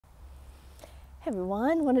Hey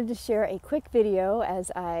everyone, wanted to share a quick video as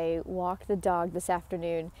I walked the dog this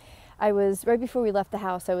afternoon. Right before we left the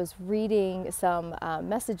house, I was reading some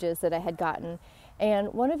messages that I had gotten,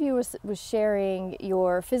 and one of you was sharing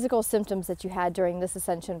your physical symptoms that you had during this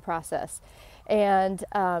ascension process. And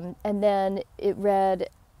then it read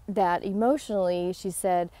that emotionally, she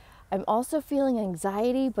said, I'm also feeling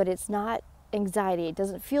anxiety, but it's not anxiety. It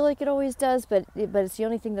doesn't feel like it always does, but it's the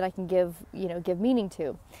only thing that I can give meaning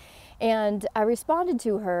to. And I responded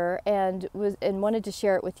to her and wanted to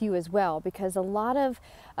share it with you as well, because a lot of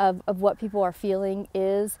what people are feeling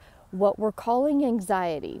is what we're calling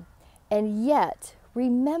anxiety. And yet,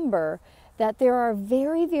 remember that there are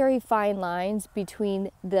very, very fine lines between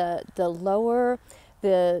the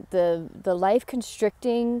life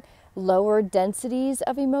constricting lower densities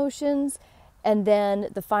of emotions, and then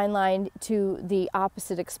the fine line to the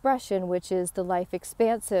opposite expression, which is the life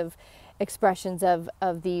expansive expressions of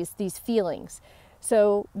these feelings.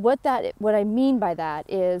 So what I mean by that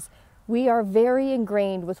is we are very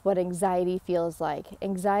ingrained with what anxiety feels like.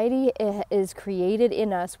 Anxiety is created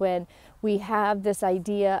in us when we have this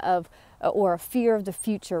idea of or a fear of the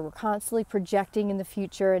future. We're constantly projecting in the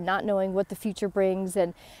future and not knowing what the future brings,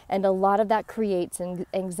 and a lot of that creates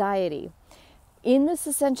anxiety. In this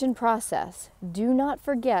ascension process, do not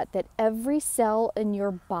forget that every cell in your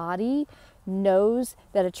body knows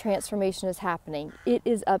that a transformation is happening. It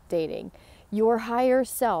is updating. Your higher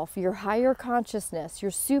self, your higher consciousness, your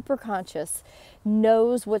superconscious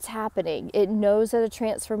knows what's happening. It knows that a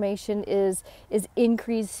transformation is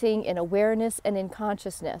increasing in awareness and in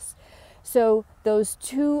consciousness. So those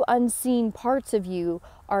two unseen parts of you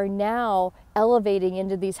are now elevating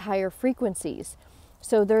into these higher frequencies.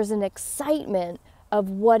 So there's an excitement of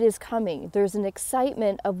what is coming. There's an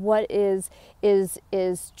excitement of what you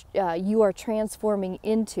are transforming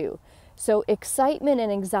into. So excitement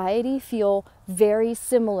and anxiety feel very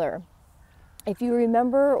similar. If you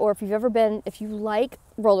remember, or if you like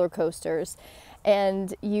roller coasters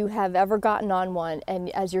and you have ever gotten on one, and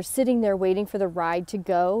as you're sitting there waiting for the ride to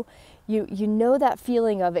go, you know that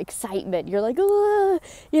feeling of excitement. You're like,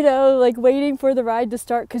 like waiting for the ride to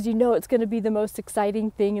start, because you know it's going to be the most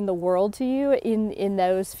exciting thing in the world to you in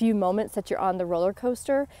those few moments that you're on the roller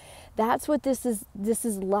coaster. That's what this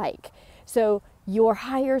is like. So your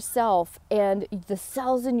higher self and the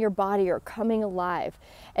cells in your body are coming alive,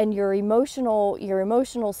 and your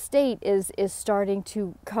emotional state is starting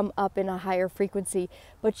to come up in a higher frequency,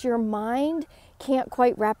 but your mind can't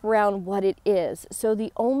quite wrap around what it is. So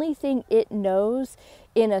the only thing it knows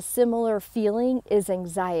in a similar feeling is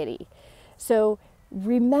anxiety. So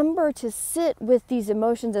remember to sit with these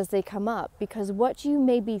emotions as they come up, because what you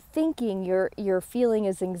may be thinking you're feeling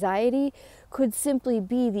as anxiety could simply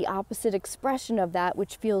be the opposite expression of that,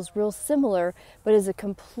 which feels real similar, but is a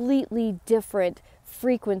completely different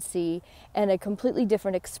frequency and a completely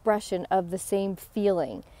different expression of the same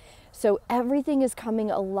feeling. So everything is coming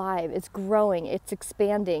alive, it's growing, it's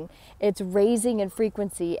expanding, it's raising in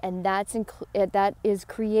frequency, and that is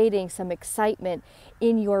creating some excitement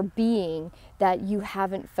in your being that you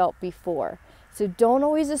haven't felt before. So don't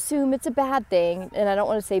always assume it's a bad thing, and I don't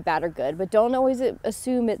want to say bad or good, but don't always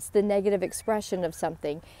assume it's the negative expression of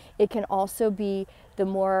something. It can also be the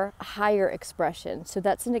more higher expression. So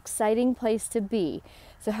that's an exciting place to be.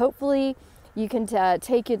 So hopefully you can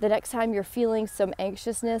take it the next time you're feeling some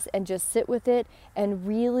anxiousness and just sit with it and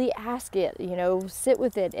really ask it, sit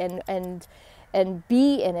with it and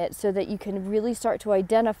be in it, so that you can really start to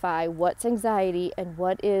identify what's anxiety and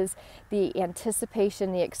what is the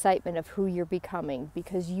anticipation, the excitement of who you're becoming,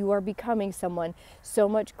 because you are becoming someone so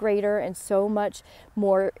much greater and so much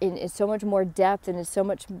more in so much more depth and is so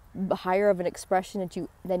much higher of an expression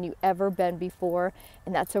than you ever been before.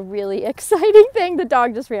 And that's a really exciting thing. The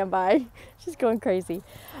dog just ran by. She's going crazy.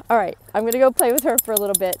 All right, I'm gonna go play with her for a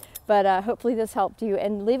little bit, but hopefully this helped you,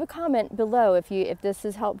 and leave a comment below if this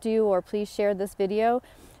has helped you, or please share this video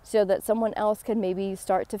so that someone else can maybe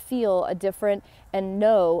start to feel a different and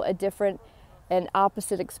know a different and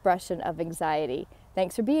opposite expression of anxiety.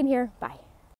 Thanks for being here. Bye.